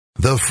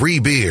The Free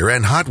Beer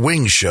and Hot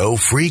Wings Show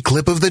free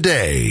clip of the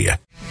day.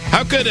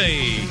 How could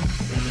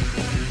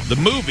the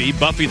movie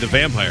Buffy the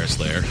Vampire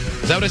Slayer,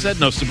 is that what I said?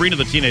 No, Sabrina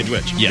the Teenage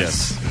Witch.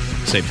 Yes.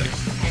 Same thing.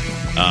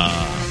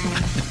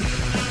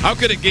 How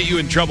could it get you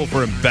in trouble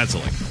for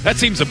embezzling? That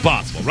seems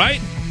impossible, right?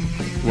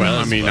 Well,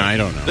 I mean, I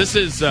don't know. This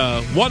is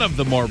one of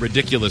the more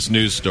ridiculous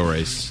news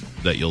stories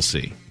that you'll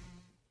see.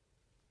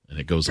 And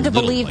it goes a little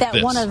believe like that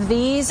this. one of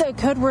these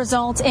could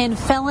result in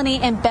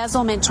felony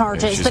embezzlement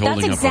charges. But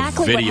that's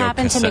exactly what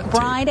happened to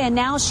McBride, and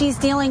now she's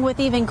dealing with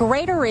even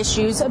greater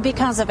issues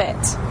because of it.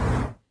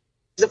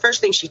 The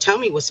first thing she told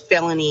me was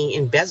felony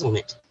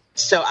embezzlement.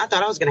 So I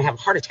thought I was going to have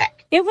a heart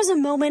attack. It was a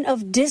moment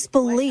of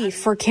disbelief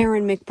for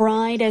Karen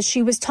McBride as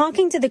she was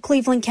talking to the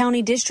Cleveland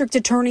County District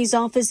Attorney's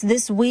Office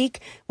this week,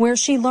 where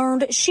she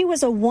learned she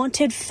was a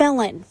wanted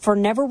felon for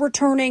never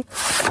returning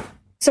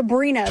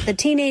Sabrina, the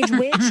Teenage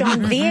Witch,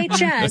 on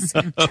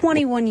VHS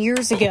 21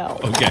 years ago.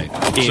 Okay.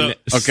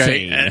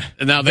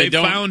 Now they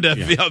found a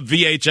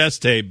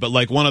VHS tape, but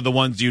like one of the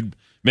ones you'd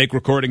make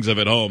recordings of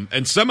at home,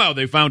 and somehow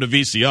they found a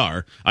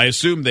VCR. I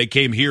assume they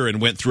came here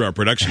and went through our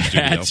production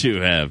studio. Had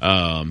to have.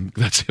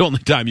 That's the only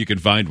time you can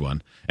find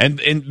one.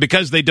 And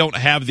because they don't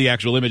have the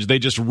actual image, they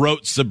just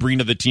wrote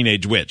Sabrina the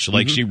Teenage Witch.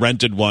 Like she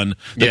rented one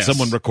that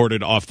someone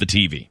recorded off the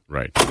TV.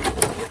 Right.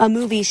 A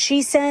movie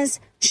she says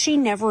she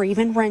never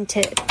even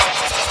rented.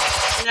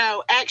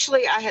 No,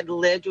 actually, I had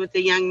lived with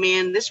a young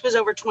man. This was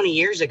over 20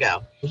 years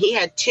ago. He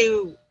had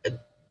two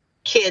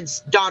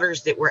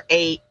daughters that were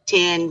 8,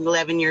 10,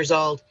 11 years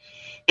old.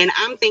 And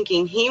I'm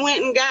thinking he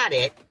went and got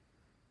it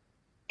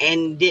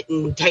and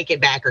didn't take it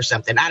back or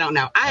something. I don't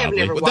know. I have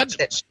never watched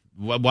that.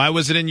 Why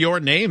was it in your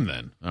name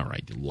then? All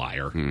right, you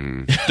liar.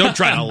 Don't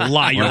try to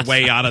lie your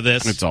way out of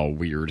this. It's all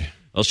weird.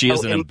 Well, she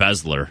is an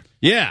embezzler.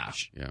 Yeah.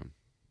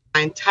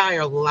 My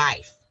entire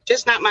life.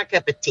 Just not my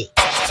cup of tea.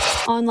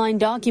 Online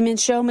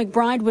documents show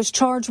McBride was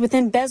charged with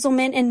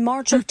embezzlement in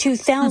March of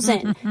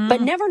 2000,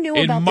 but never knew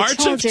about the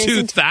charges. In March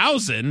of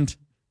 2000?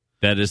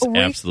 That is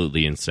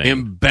absolutely insane.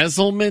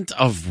 Embezzlement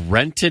of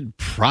rented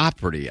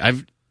property. I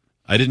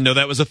didn't know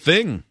that was a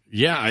thing.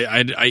 Yeah,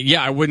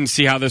 I wouldn't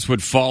see how this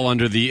would fall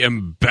under the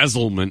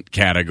embezzlement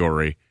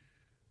category.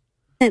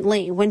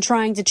 When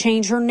trying to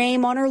change her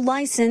name on her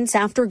license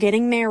after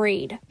getting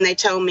married. They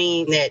told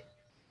me that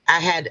I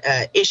had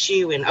an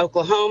issue in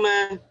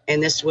Oklahoma,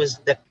 and this was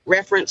the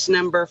reference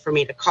number for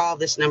me to call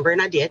this number,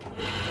 and I did.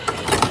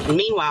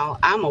 Meanwhile,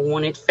 I'm a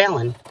wanted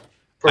felon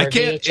for a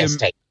VHS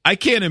tape. I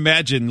can't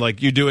imagine,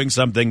 like, you doing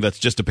something that's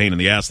just a pain in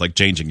the ass, like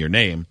changing your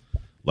name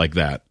like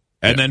that,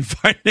 and then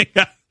finding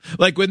out,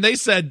 like, when they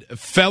said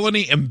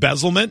felony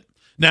embezzlement,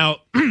 now,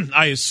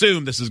 I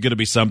assume this is going to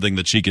be something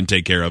that she can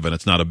take care of, and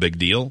it's not a big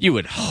deal. You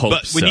would hope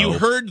but when you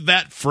heard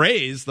that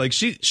phrase, like,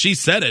 she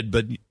said it,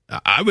 but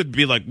I would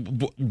be like,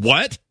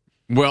 what?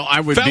 Well,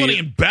 I would felony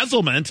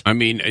embezzlement? I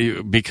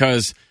mean,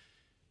 because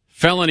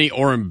felony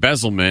or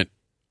embezzlement,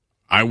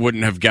 I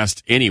wouldn't have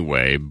guessed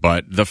anyway,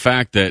 but the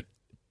fact that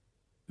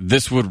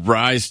this would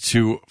rise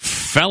to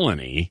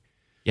felony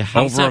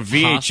over a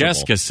VHS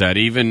possible? Cassette,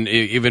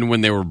 even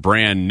when they were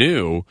brand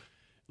new,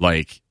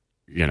 like,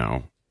 you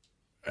know,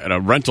 at a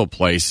rental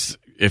place,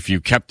 if you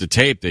kept the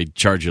tape, they'd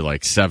charge you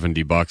like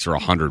 $70 or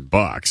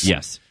 $100.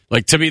 Yes.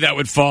 Like, to me, that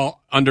would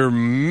fall under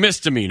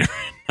misdemeanor,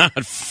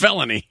 not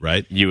felony.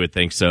 Right? You would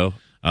think so.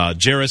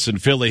 Jairus in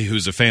Philly,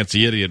 who's a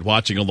fancy idiot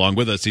watching along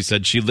with us, he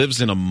said she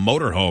lives in a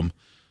motorhome.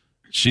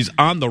 She's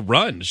on the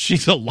run.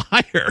 She's a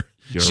liar.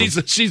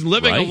 She's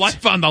living a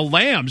life on the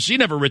lam. She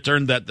never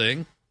returned that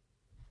thing.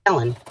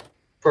 Felon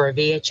for a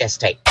VHS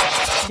tape.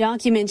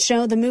 Documents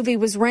show the movie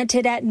was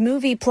rented at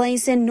Movie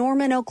Place in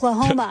Norman,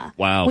 Oklahoma.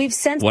 Wow. We've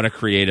since what a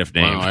creative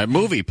name. Wow, at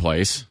Movie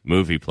Place.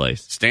 Movie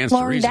Place. Stands to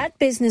learned reason. that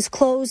business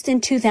closed in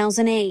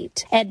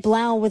 2008. Ed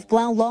Blau with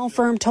Blau Law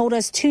Firm told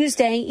us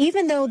Tuesday,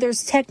 even though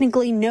there's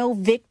technically no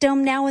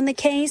victim now in the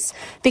case,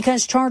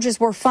 because charges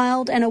were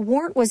filed and a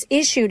warrant was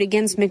issued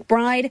against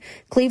McBride,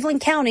 Cleveland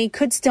County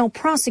could still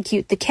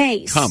prosecute the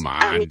case. Come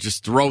on,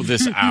 just throw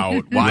this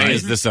out. Why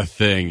is this a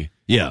thing?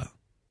 Yeah.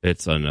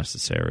 It's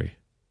unnecessary.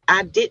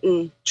 I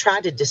didn't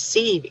try to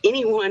deceive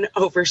anyone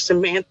over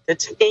Samantha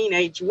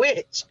Teenage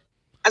Witch.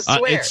 I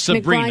swear. It's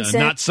Sabrina,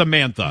 not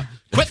Samantha.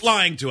 Quit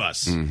lying to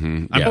us.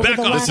 Mm-hmm. I'm back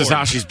on This is board.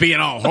 how she's being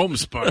all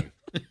homespun.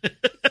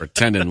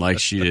 Pretending like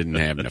she didn't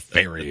have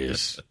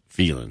nefarious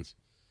feelings.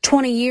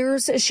 20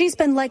 years, she's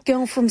been let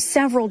go from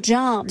several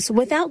jobs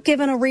without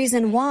giving a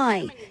reason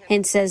why,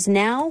 and says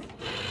now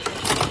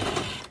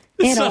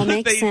it all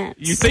makes sense.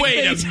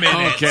 Wait a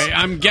minute. Okay,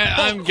 I'm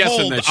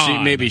guessing that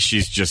on. maybe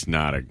she's just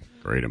not a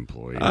great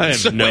employee. I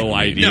have no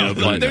idea.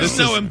 There's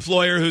no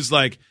employer who's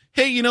like,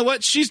 hey, you know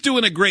what? She's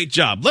doing a great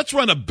job. Let's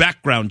run a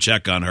background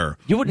check on her.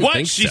 You wouldn't What?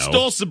 think She so.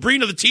 stole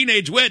Sabrina the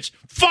Teenage Witch.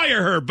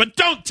 Fire her, but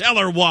don't tell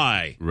her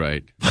why.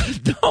 Right.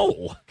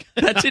 No,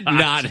 that did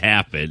not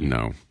happen.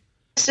 No.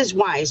 This is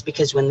wise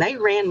because when they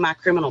ran my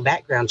criminal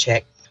background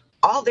check,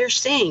 all they're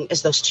seeing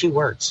is those two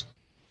words,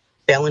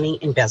 felony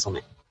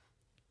embezzlement.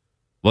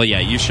 Well, yeah,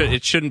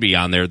 it shouldn't be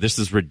on there. This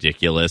is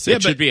ridiculous. Yeah,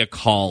 It should be a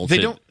call. They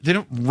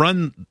don't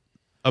run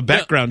a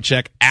background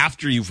check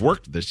after you've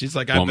worked this. She's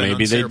like, I've been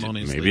maybe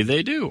unceremoniously. maybe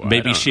they do.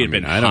 Maybe she had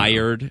been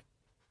hired.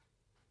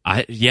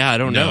 I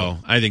don't know. No,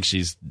 I think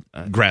she's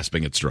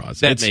grasping at straws.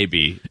 That may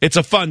be. It's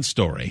a fun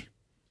story.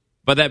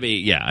 But that be,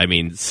 yeah, I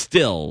mean,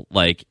 still,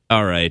 like,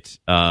 all right,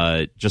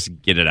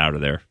 just get it out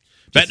of there.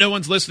 Bet no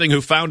one's listening who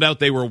found out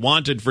they were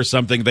wanted for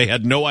something they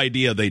had no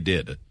idea they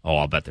did. Oh,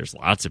 I'll bet there's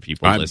lots of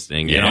people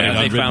listening. yeah, You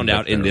know, they found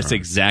out in this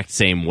exact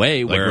same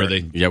way Like where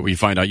they, Yeah, we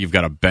find out you've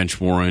got a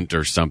bench warrant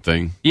or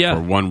something Yeah.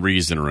 for one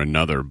reason or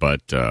another,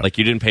 but like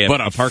you didn't pay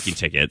a parking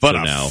ticket. But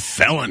so a now,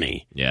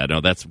 felony. yeah, no,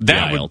 that's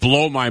That wild. would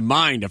blow my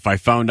mind if I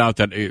found out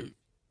that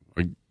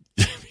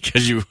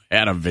because you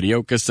had a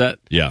video cassette.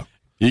 yeah.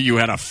 You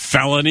had a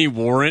felony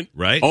warrant,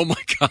 Right. Oh my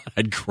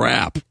God,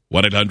 crap!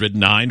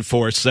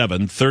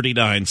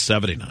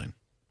 1-800-947-3979.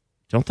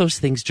 Don't those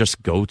things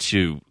just go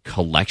to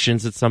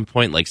collections at some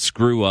point? Like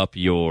screw up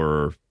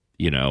your,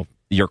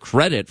 your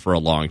credit for a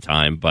long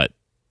time, but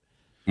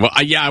Well,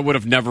 I would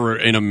have never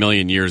in a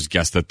million years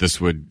guessed that this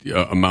would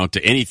amount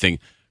to anything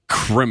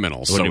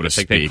criminal, so even to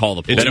think speak. they'd call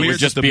the police. That it It's would weird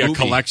just that be the a movie-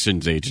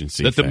 collections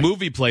agency. That the thing.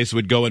 movie place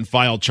would go and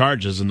file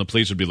charges, and the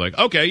police would be like,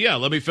 okay, yeah,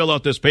 let me fill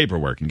out this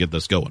paperwork and get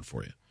this going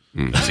for you.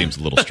 That seems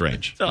a little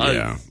strange.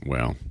 Yeah,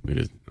 well, it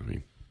is. I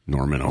mean,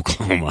 Norman,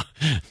 Oklahoma,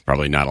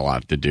 probably not a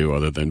lot to do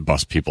other than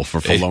bust people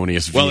for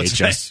felonious Well,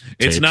 VHS.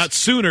 it's tapes. not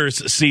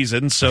Sooners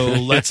season, so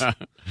let's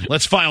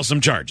file some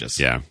charges.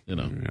 Yeah, You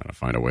know. you gotta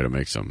find a way to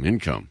make some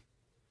income.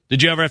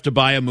 Did you ever have to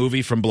buy a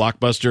movie from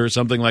Blockbuster or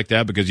something like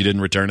that because you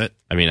didn't return it?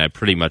 I mean, I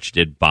pretty much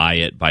did buy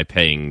it by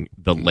paying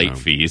the late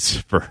fees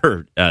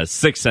for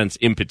 6 cents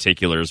in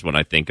particular is when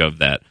I think of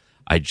that.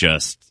 I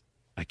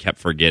kept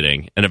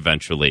forgetting, and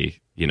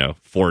eventually,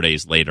 4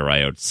 days later,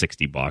 I owed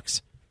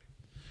 $60.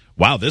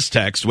 Wow, this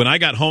text. When I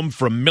got home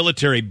from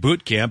military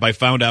boot camp, I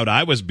found out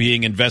I was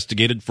being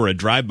investigated for a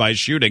drive-by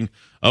shooting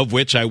of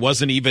which I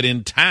wasn't even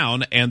in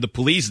town, and the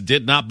police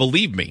did not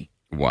believe me.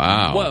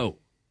 Wow, Whoa,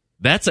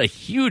 that's a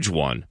huge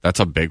one.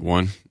 that's a big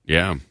one.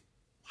 Yeah,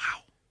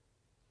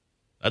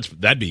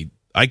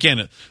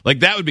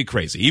 That would be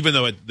crazy. Even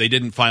though they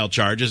didn't file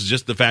charges,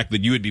 just the fact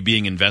that you would be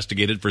being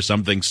investigated for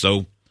something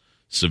so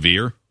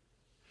severe.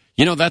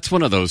 that's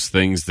one of those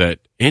things that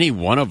any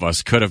one of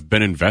us could have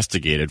been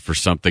investigated for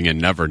something and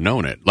never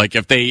known it. Like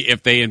if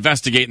they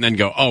investigate and then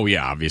go, oh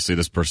yeah, obviously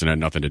this person had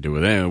nothing to do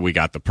with it. We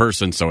got the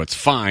person, so it's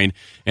fine,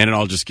 and it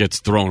all just gets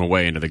thrown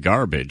away into the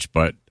garbage.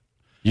 But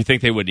You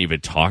think they wouldn't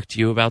even talk to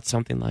you about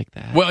something like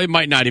that? well, it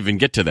might not even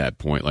get to that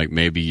point. Like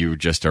maybe you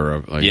just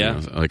are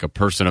like a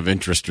person of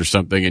interest or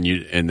something,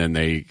 and then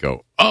they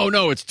go, oh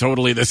no, it's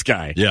totally this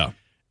guy. Yeah.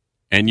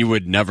 And you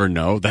would never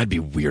know. That'd be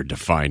weird to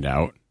find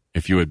out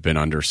if you had been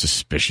under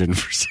suspicion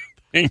for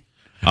something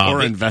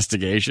or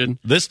investigation.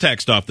 This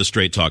text off the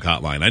Straight Talk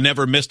hotline. I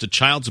never missed a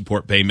child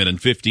support payment in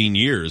 15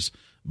 years,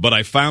 but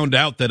I found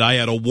out that I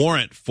had a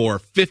warrant for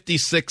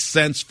 56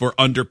 cents for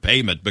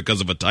underpayment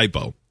because of a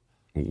typo.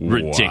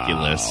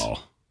 Ridiculous. Wow.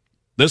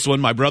 This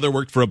one, my brother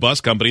worked for a bus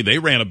company. They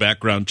ran a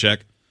background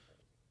check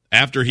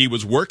after he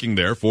was working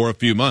there for a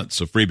few months.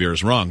 So Freebeer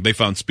is wrong. They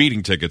found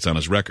speeding tickets on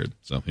his record.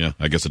 So, yeah,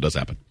 I guess it does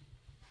happen.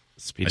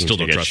 Speeding I still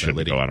don't tickets trust that shouldn't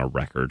lady. go on a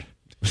record.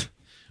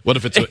 But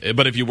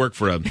if you work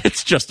for a,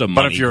 It's just a But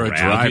money if you're a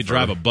grab. driver, if you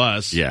drive a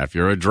bus, Yeah, if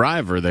you're a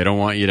driver, they don't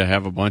want you to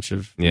have a bunch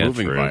of Yeah,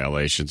 moving true.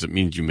 violations. It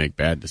means you make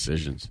bad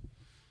decisions.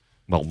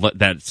 Well,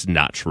 that's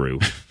not true.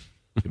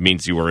 It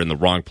means you were in the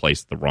wrong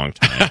place at the wrong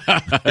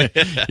time.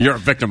 You're a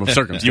victim of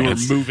circumstance. You were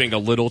moving a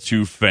little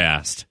too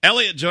fast.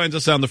 Elliot joins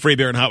us on the Free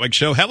Beer and Hot Wing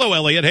Show. Hello,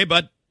 Elliot. Hey,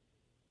 bud.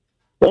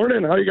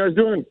 Morning. How you guys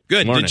doing?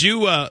 Good. Morning. Did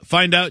you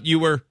find out you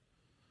were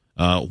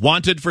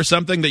wanted for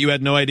something that you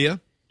had no idea?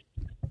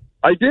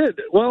 I did.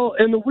 Well,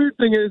 and the weird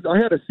thing is, I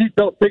had a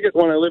seatbelt ticket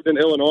when I lived in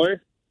Illinois,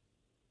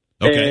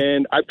 Okay.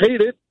 and I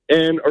paid it.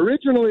 And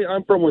originally,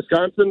 I'm from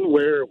Wisconsin,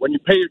 where when you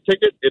pay your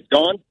ticket, it's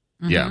gone.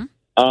 Yeah.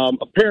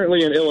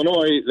 Apparently, in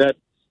Illinois, that's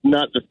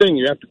not the thing.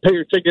 You have to pay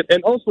your ticket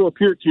and also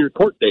appear to your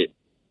court date.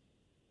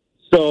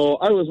 So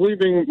I was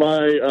leaving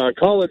my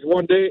college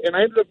one day, and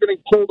I ended up getting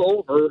pulled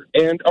over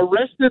and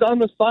arrested on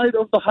the side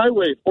of the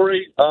highway for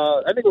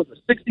I think it was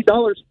a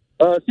 $60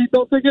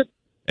 seatbelt ticket.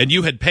 And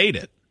you had paid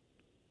it.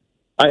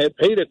 I had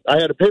paid it. I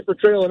had a paper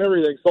trail and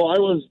everything. So I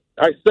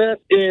sat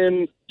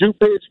in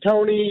DuPage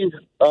County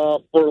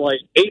for like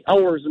 8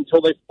 hours until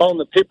they found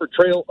the paper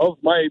trail of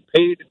my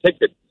paid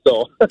ticket.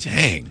 So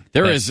Dang.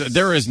 There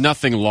is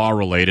nothing law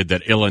related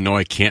that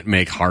Illinois can't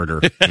make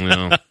harder.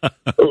 No, not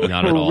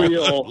at all. for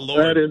real,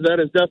 Lord. that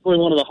is definitely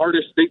one of the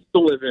hardest states to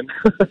live in.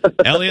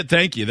 Elliot,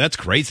 thank you. That's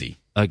crazy.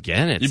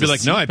 Again, it's You'd be a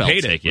like, no, I seatbelt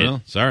paid ticket. it.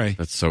 Well, sorry.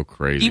 That's so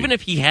crazy. Even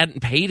if he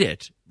hadn't paid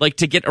it, like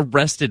to get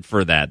arrested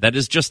for that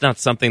is just not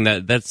something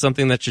that's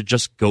something that should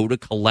just go to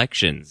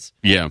collections.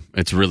 yeah,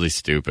 it's really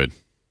stupid.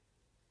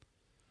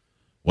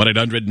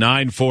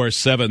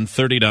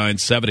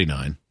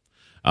 1-800-947-3979.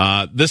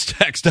 This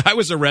text, I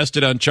was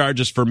arrested on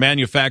charges for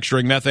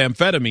manufacturing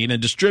methamphetamine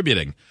and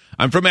distributing.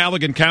 I'm from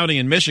Allegan County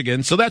in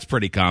Michigan, so that's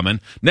pretty common.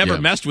 Never Yeah.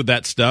 messed with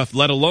that stuff,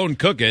 let alone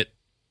cook it.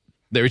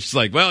 They were just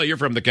like, well, you're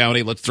from the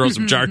county. Let's throw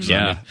some charges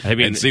on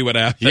you and see what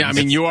happens. Yeah, I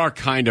mean, you are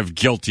kind of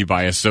guilty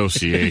by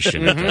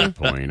association at that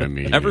point. I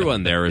mean,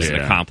 everyone there is an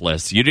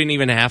accomplice. You didn't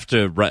even have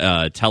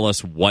to tell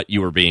us what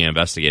you were being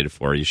investigated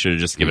for. You should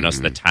have just given us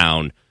the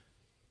town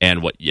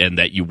and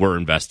that you were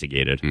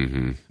investigated.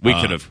 We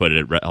could have put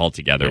it all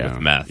together with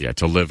meth. Yeah,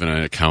 to live in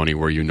a county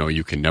where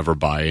you can never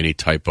buy any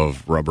type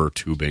of rubber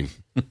tubing.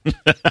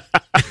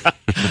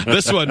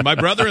 This one, my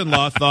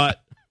brother-in-law thought.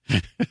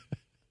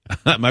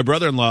 My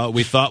brother-in-law,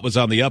 we thought was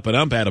on the up and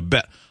up,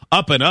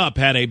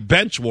 had a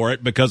bench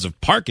warrant because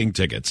of parking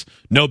tickets.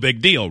 No big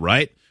deal,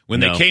 right? When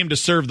they came to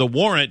serve the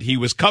warrant, he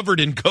was covered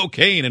in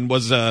cocaine and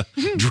was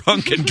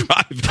drunk and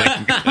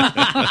driving.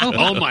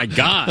 Oh, my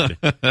God.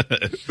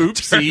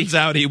 Oopsie. Turns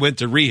out he went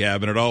to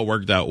rehab, and it all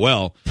worked out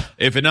well.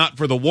 If it not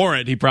for the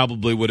warrant, he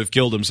probably would have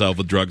killed himself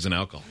with drugs and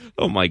alcohol.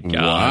 Oh, my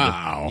God.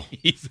 Wow.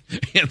 He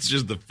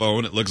answers the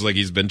phone. It looks like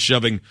he's been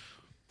shoving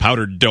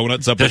powdered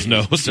donuts up his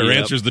nose, or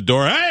answers the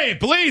door. Hey,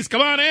 please,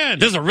 come on in.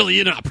 This is a really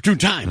inopportune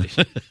time.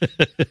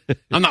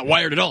 I'm not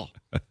wired at all.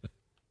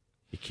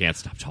 You can't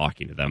stop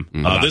talking to them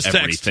about this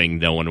everything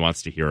no one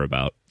wants to hear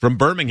about. From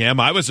Birmingham,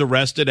 I was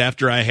arrested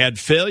after I had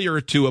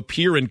failure to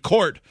appear in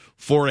court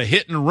for a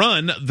hit and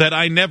run that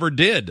I never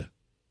did.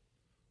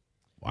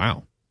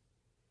 Wow.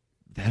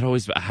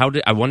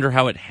 I wonder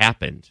how it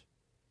happened.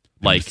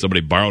 Like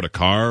somebody borrowed a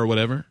car or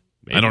whatever?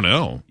 Maybe. I don't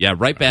know. Yeah,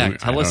 right back.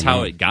 Tell us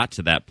how it got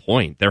to that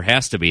point. There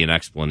has to be an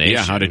explanation.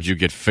 Yeah, how did you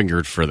get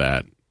fingered for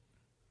that?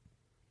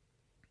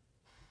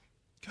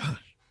 Gosh,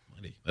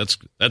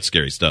 that's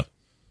scary stuff.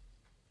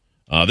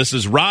 This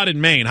is Rod in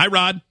Maine. Hi,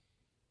 Rod.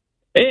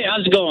 Hey,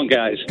 how's it going,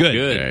 guys? Good.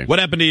 Okay. What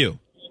happened to you?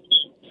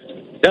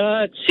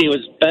 Let's see. It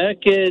was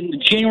back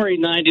in January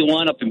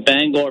 91 up in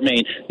Bangor,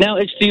 Maine. Now,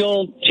 it's the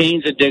old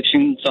Jane's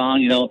Addiction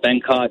song, been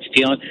caught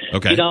stealing.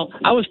 Okay.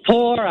 I was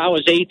poor. I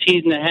was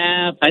 18 and a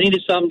half. I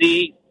needed something to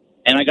eat,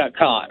 and I got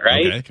caught,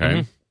 right?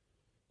 Okay.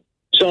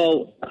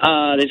 So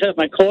they set up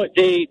my court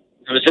date.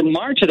 It was in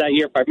March of that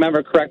year, if I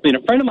remember correctly,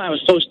 and a friend of mine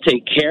was supposed to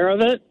take care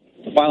of it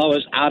while I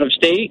was out of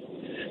state.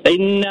 They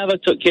never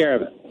took care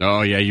of it.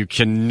 Oh, yeah, you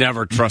can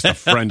never trust a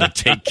friend to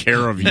take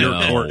care of your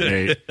court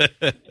date.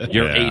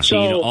 You're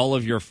 18. All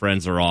of your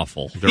friends are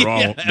awful.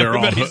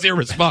 Everybody's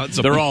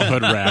irresponsible. They're all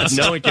hood rats.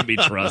 No one can be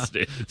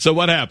trusted. So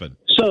what happened?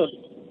 So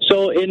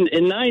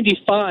in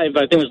 95, I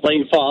think it was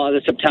late fall,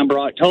 either September,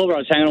 October, I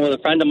was hanging out with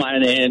a friend of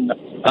mine, and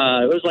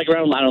it was like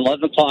around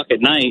 11 o'clock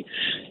at night,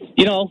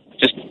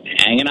 just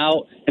hanging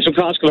out. And some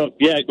cops go up,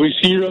 yeah, can we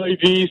see your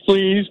IDs,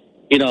 please?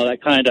 That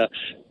kind of,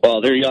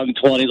 they're young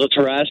 20s, let's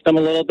harass them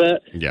a little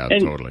bit. Yeah,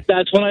 and totally.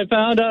 That's when I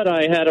found out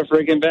I had a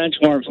freaking bench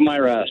warrant for my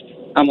arrest.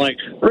 I'm like,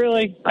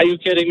 really? Are you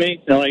kidding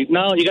me? They're like,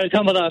 no, you got to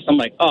come with us. I'm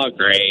like, oh,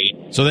 great.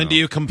 So then do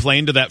you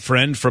complain to that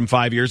friend from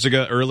 5 years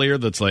ago earlier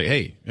that's like,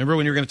 hey, remember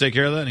when you were going to take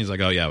care of that? And he's like,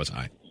 oh, yeah, I was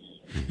high.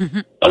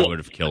 I would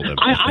have killed him.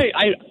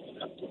 I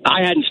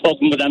hadn't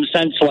spoken with them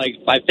since,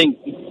 I think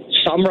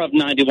summer of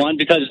 91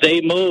 because they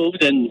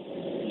moved and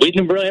we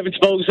didn't really haven't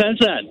spoken since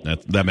then.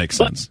 That makes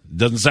sense.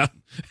 Doesn't sound.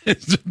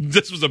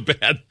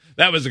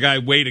 That was a guy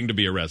waiting to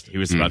be arrested. He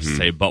was about to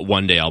say, but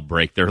one day I'll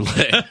break their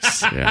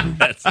legs. Yeah.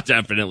 That's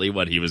definitely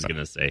what he was going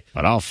to say.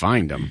 But I'll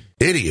find them.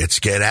 Idiots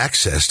get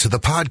access to the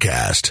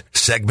podcast,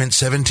 segment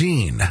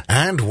 17,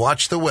 and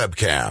watch the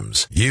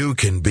webcams. You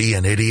can be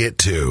an idiot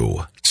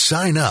too.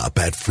 Sign up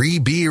at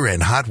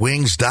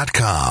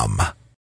freebeerandhotwings.com.